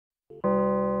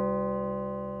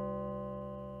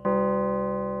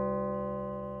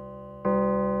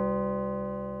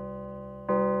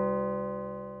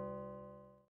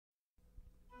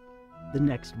The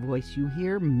next voice you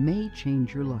hear may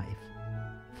change your life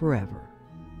forever.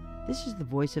 This is the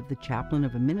voice of the chaplain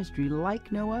of a ministry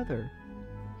like no other.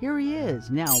 Here he is,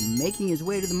 now making his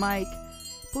way to the mic.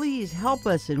 Please help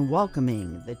us in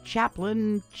welcoming the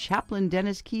chaplain, Chaplain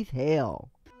Dennis Keith Hale.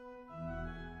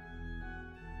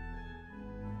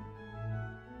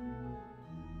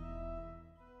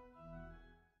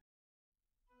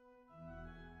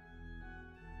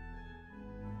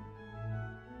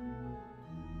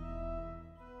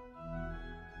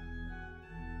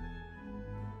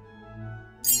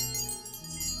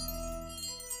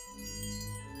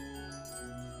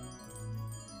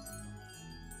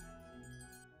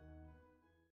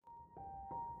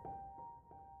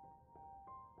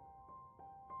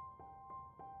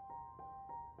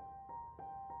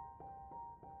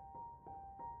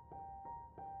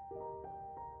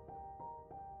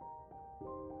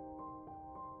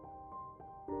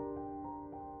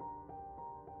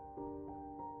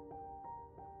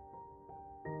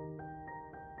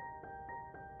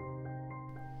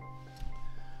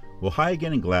 Well, hi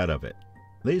again and glad of it.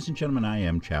 Ladies and gentlemen, I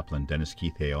am Chaplain Dennis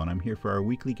Keith Hale, and I'm here for our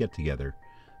weekly get-together,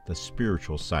 the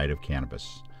Spiritual Side of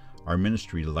Cannabis. Our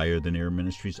ministry, Liar Than Air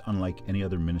Ministry, is unlike any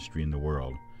other ministry in the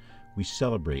world. We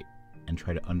celebrate and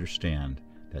try to understand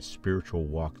that spiritual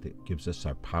walk that gives us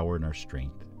our power and our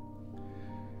strength.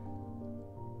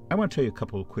 I want to tell you a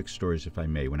couple of quick stories, if I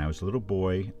may. When I was a little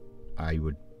boy, I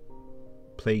would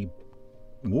play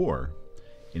war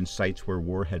in sites where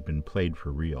war had been played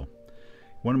for real.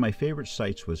 One of my favorite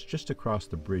sites was just across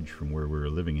the bridge from where we were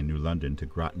living in New London to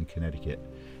Groton, Connecticut,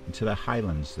 and to the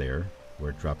highlands there, where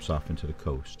it drops off into the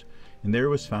coast. And there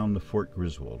was found the Fort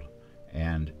Griswold,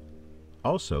 and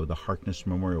also the Harkness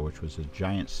Memorial, which was a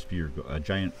giant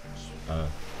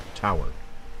tower,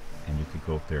 and you could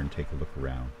go up there and take a look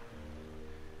around.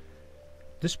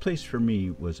 This place for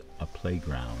me was a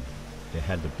playground. It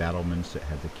had the battlements, it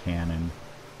had the cannon,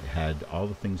 it had all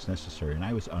the things necessary, and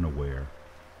I was unaware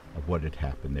of what had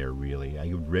happened there, really. I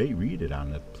would read it on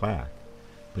the plaque,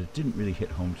 but it didn't really hit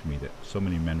home to me that so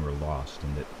many men were lost,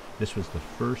 and that this was the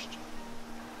first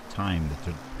time that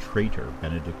the traitor,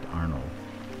 Benedict Arnold,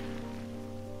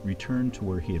 returned to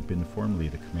where he had been formerly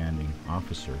the commanding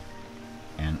officer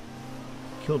and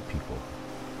killed people.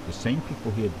 The same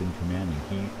people he had been commanding,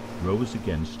 he rose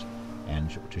against,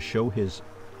 and to show his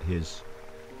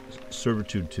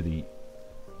servitude to the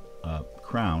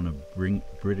crown, a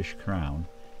British crown,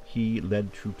 he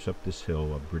led troops up this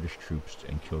hill of British troops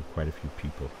and killed quite a few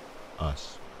people,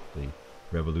 us, the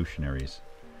revolutionaries.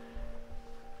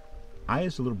 I,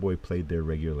 as a little boy, played there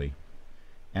regularly,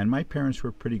 and my parents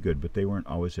were pretty good, but they weren't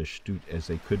always as astute as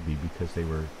they could be because they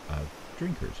were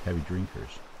drinkers, heavy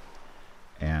drinkers.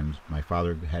 And my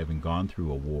father, having gone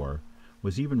through a war,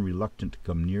 was even reluctant to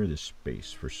come near this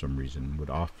space for some reason, would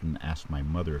often ask my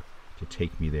mother to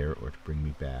take me there or to bring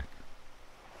me back.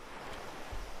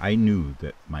 I knew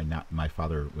that my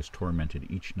father was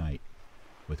tormented each night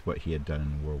with what he had done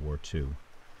in World War II.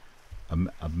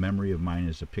 A memory of mine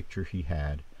is a picture he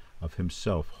had of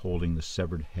himself holding the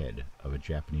severed head of a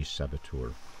Japanese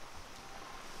saboteur.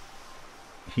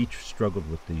 He struggled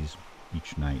with these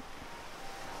each night.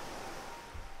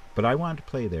 But I wanted to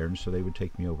play there, and so they would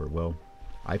take me over. Well,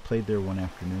 I played there one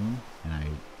afternoon,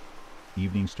 and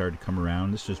evening started to come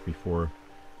around. This was before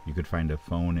you could find a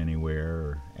phone anywhere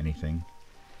or anything.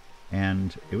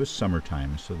 And it was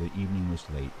summertime, so the evening was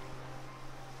late.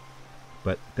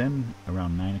 But then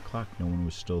around 9 o'clock, no one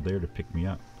was still there to pick me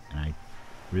up, and I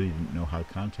really didn't know how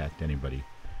to contact anybody.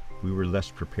 We were less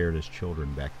prepared as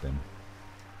children back then.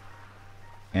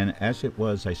 And as it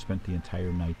was, I spent the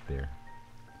entire night there.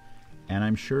 And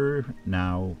I'm sure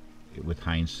now, with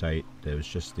hindsight, that it was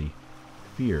just the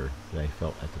fear that I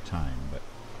felt at the time. But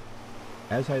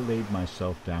as I laid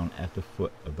myself down at the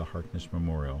foot of the Harkness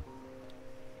Memorial,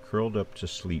 curled up to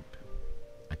sleep,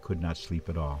 I could not sleep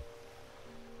at all.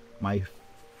 My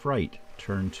fright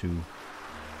turned to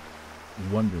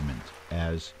wonderment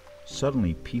as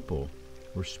suddenly people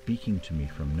were speaking to me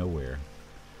from nowhere.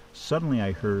 Suddenly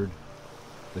I heard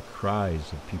the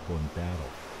cries of people in battle.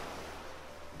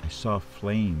 I saw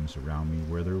flames around me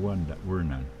where there were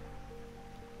none.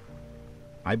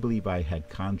 I believe I had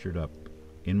conjured up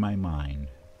in my mind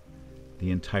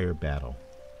the entire battle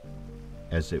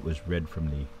as it was read from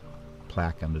the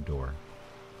plaque on the door.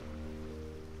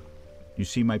 You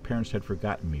see, my parents had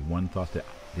forgotten me. One thought that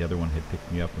the other one had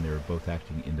picked me up, and they were both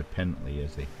acting independently,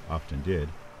 as they often did,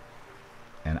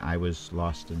 and I was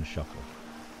lost in the shuffle.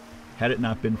 Had it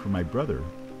not been for my brother,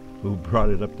 who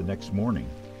brought it up the next morning,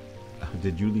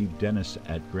 did you leave Dennis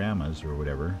at Grandma's or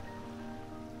whatever,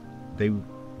 they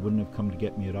wouldn't have come to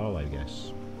get me at all, I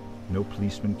guess. No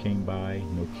policeman came by,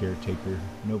 no caretaker,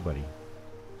 nobody.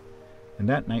 And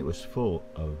that night was full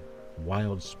of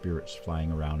wild spirits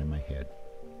flying around in my head.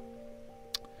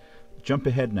 Jump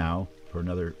ahead now for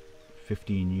another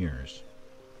 15 years.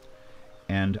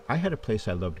 And I had a place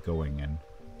I loved going and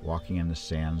walking in the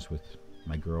sands with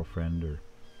my girlfriend or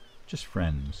just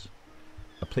friends.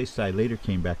 A place that I later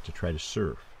came back to try to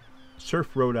surf.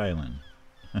 Surf Rhode Island.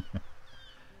 And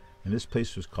this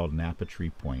place was called Napa Tree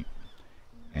Point.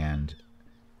 And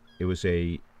it was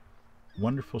a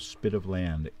wonderful spit of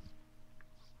land. It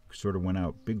sort of went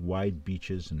out, big wide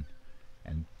beaches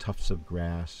and tufts of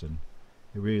grass, and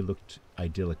it really looked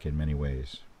idyllic in many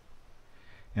ways.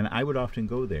 And I would often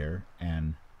go there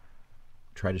and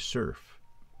try to surf.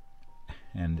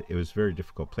 And it was a very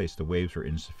difficult place. The waves were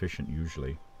insufficient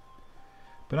usually.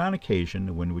 But on occasion,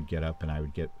 the wind would get up and I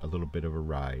would get a little bit of a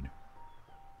ride.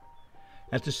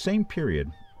 At the same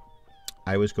period,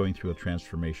 I was going through a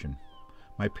transformation.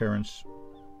 My parents,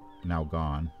 now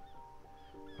gone,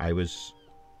 I was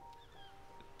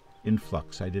in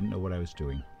flux. I didn't know what I was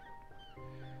doing.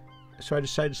 So I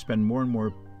decided to spend more and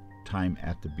more time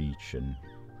at the beach,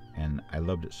 and I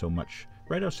loved it so much,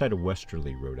 right outside of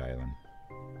Westerly, Rhode Island.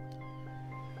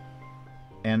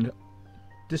 And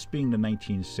this being the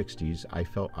 1960s, I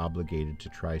felt obligated to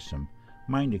try some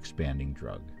mind-expanding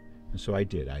drug. And so I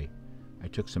did. I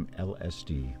took some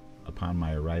LSD upon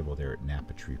my arrival there at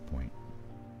Napa Tree Point.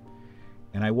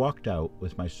 And I walked out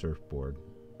with my surfboard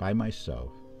by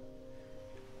myself,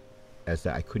 as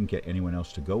that I couldn't get anyone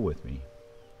else to go with me.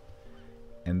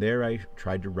 And there I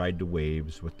tried to ride the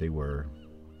waves, what they were,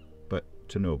 but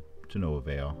to no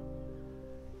avail.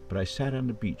 But I sat on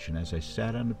the beach, and as I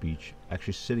sat on the beach,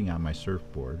 actually sitting on my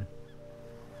surfboard,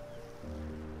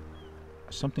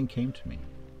 something came to me.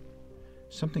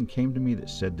 Something came to me that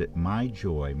said that my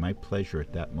joy, my pleasure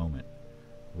at that moment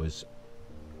was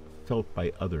felt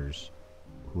by others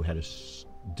who had a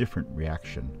different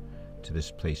reaction to this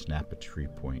place, Napa Tree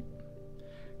Point.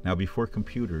 Now, before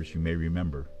computers, you may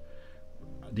remember,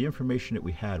 the information that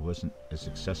we had wasn't as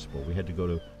accessible. We had to go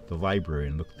to the library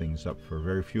and look things up, for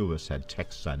very few of us had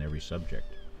texts on every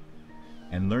subject.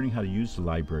 And learning how to use the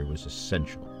library was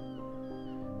essential.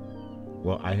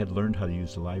 Well, I had learned how to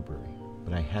use the library,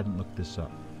 but I hadn't looked this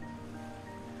up.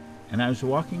 And I was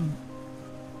walking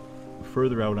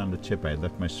further out on the tip. I had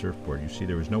left my surfboard. You see,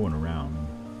 there was no one around.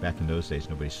 Back in those days,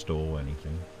 nobody stole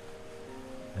anything.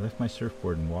 I left my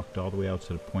surfboard and walked all the way out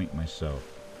to the point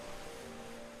myself.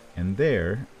 And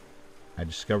there, I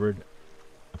discovered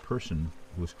a person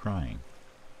who was crying.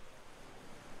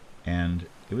 And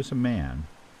it was a man,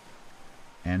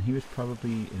 and he was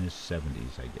probably in his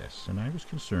 70s, I guess. And I was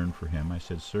concerned for him. I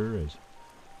said, "Sir, is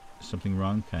something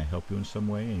wrong? Can I help you in some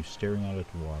way?" And he was staring out at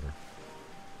the water.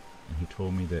 And he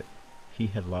told me that he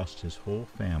had lost his whole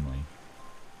family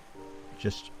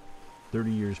just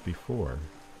 30 years before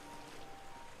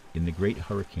in the Great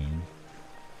Hurricane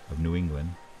of New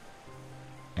England,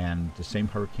 and the same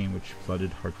hurricane which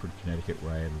flooded Hartford, Connecticut,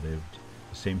 where I had lived,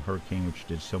 the same hurricane which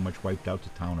did so much, wiped out the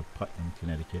town of Putnam,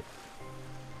 Connecticut.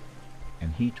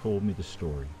 And he told me the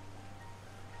story.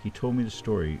 He told me the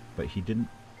story, but he didn't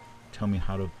tell me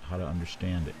how to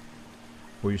understand it.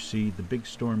 For you see, the big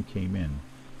storm came in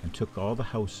and took all the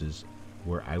houses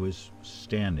where I was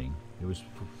standing. It was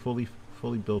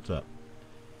fully built up,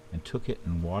 and took it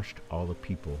and washed all the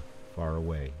people far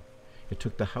away. It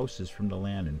took the houses from the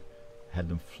land and had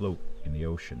them float in the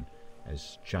ocean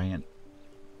as giant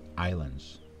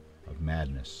islands of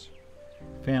madness.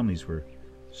 Families were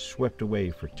swept away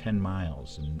for 10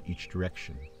 miles in each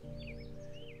direction.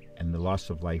 And the loss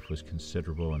of life was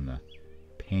considerable, and the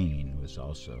pain was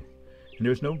also. And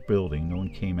there was no building. No one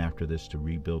came after this to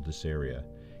rebuild this area.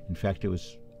 In fact, it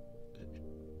was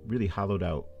really hollowed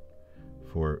out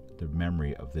for the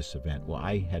memory of this event. Well,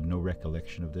 I had no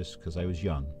recollection of this because I was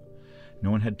young. No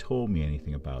one had told me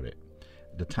anything about it.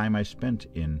 The time I spent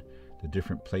in the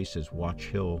different places, Watch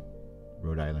Hill,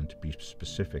 Rhode Island to be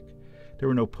specific, there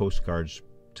were no postcards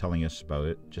telling us about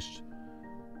it, just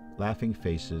laughing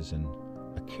faces and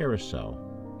a carousel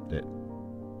that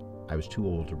I was too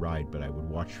old to ride, but I would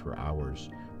watch for hours,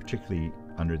 particularly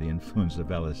under the influence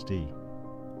of LSD.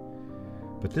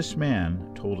 But this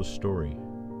man told a story,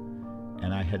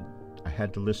 and I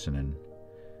had to listen, and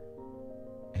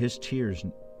his tears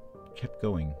kept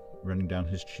going, running down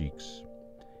his cheeks.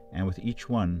 And with each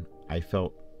one, I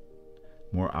felt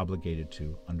more obligated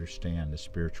to understand the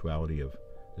spirituality of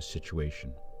the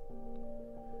situation.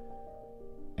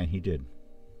 And he did.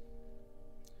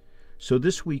 So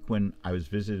this week when I was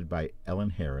visited by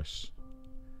Ellen Harris,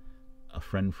 a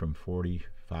friend from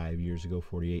 45 years ago,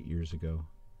 48 years ago,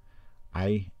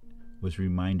 I was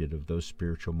reminded of those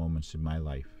spiritual moments in my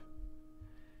life.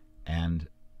 And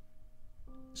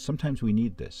sometimes we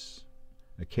need this.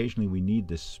 Occasionally we need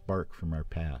this spark from our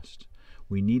past.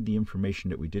 We need the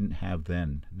information that we didn't have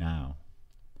then, now.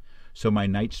 So my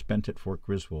night spent at Fort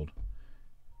Griswold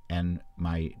and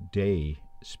my day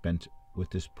spent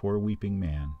with this poor weeping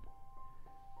man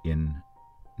in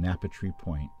Napa Tree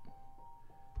Point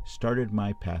started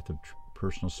my path of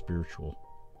personal spiritual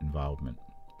involvement.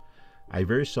 I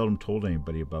very seldom told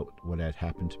anybody about what had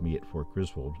happened to me at Fort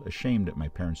Griswold, ashamed that my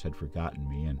parents had forgotten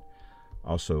me, and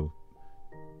also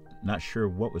not sure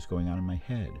what was going on in my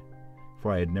head.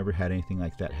 For I had never had anything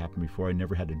like that happen before. I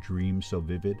never had a dream so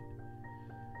vivid.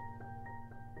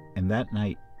 And that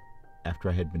night, after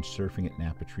I had been surfing at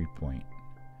Napa Tree Point,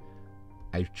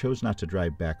 I chose not to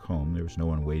drive back home. There was no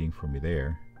one waiting for me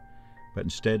there, but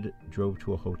instead drove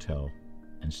to a hotel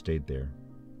and stayed there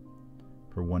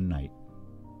for one night.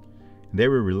 And they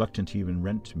were reluctant to even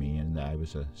rent to me, and I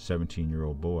was a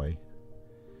 17-year-old boy.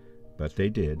 But they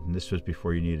did, and this was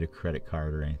before you needed a credit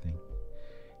card or anything.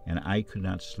 And I could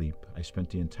not sleep. I spent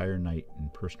the entire night in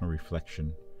personal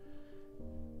reflection,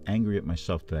 angry at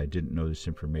myself that I didn't know this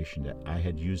information, that I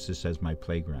had used this as my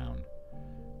playground,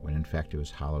 when in fact it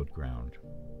was hallowed ground,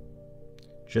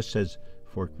 just as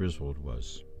Fort Griswold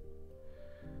was.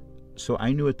 So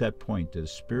I knew at that point that a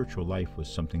spiritual life was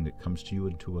something that comes to you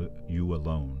and to you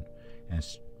alone, and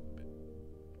it's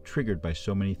triggered by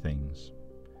so many things.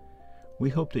 We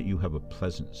hope that you have a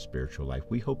pleasant spiritual life.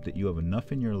 We hope that you have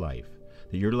enough in your life,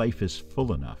 that your life is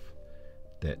full enough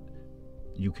that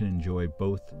you can enjoy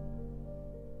both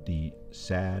the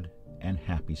sad and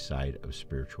happy side of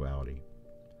spirituality.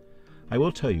 I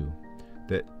will tell you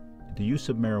that the use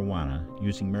of marijuana,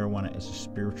 using marijuana as a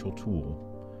spiritual tool,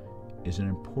 is an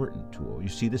important tool. You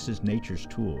see, this is nature's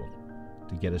tool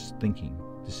to get us thinking.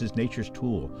 This is nature's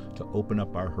tool to open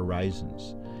up our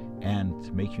horizons and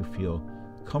to make you feel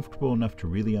comfortable enough to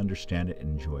really understand it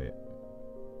and enjoy it.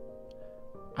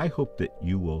 I hope that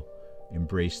you will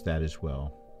embrace that as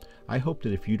well. I hope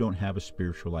that if you don't have a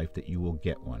spiritual life, that you will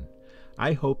get one.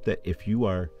 I hope that if you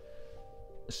are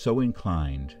so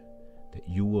inclined, that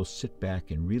you will sit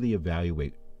back and really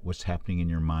evaluate what's happening in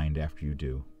your mind after you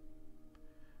do.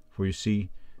 For you see,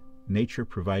 nature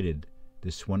provided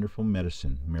this wonderful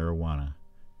medicine, marijuana,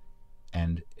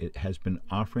 and it has been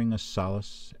offering us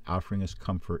solace, offering us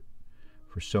comfort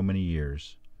for so many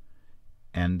years,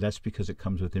 and that's because it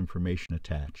comes with information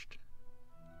attached.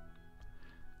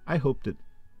 I hope that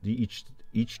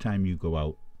each time you go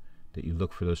out, that you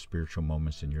look for those spiritual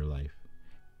moments in your life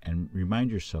and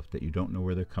remind yourself that you don't know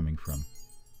where they're coming from,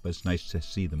 but it's nice to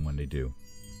see them when they do.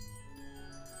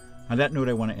 On that note,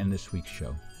 I want to end this week's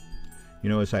show. You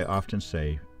know, as I often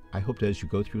say, I hope that as you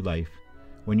go through life,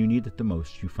 when you need it the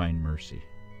most, you find mercy.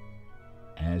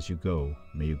 And as you go,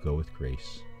 may you go with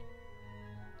grace.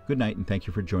 Good night, and thank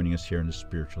you for joining us here on the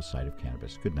Spiritual Side of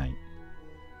Cannabis. Good night.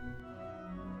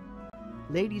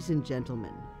 Ladies and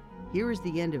gentlemen, here is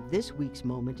the end of this week's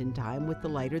Moment in Time with the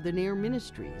Lighter Than Air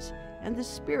Ministries and the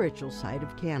Spiritual Side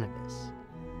of Cannabis.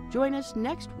 Join us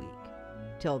next week.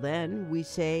 Till then, we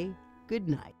say good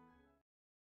night.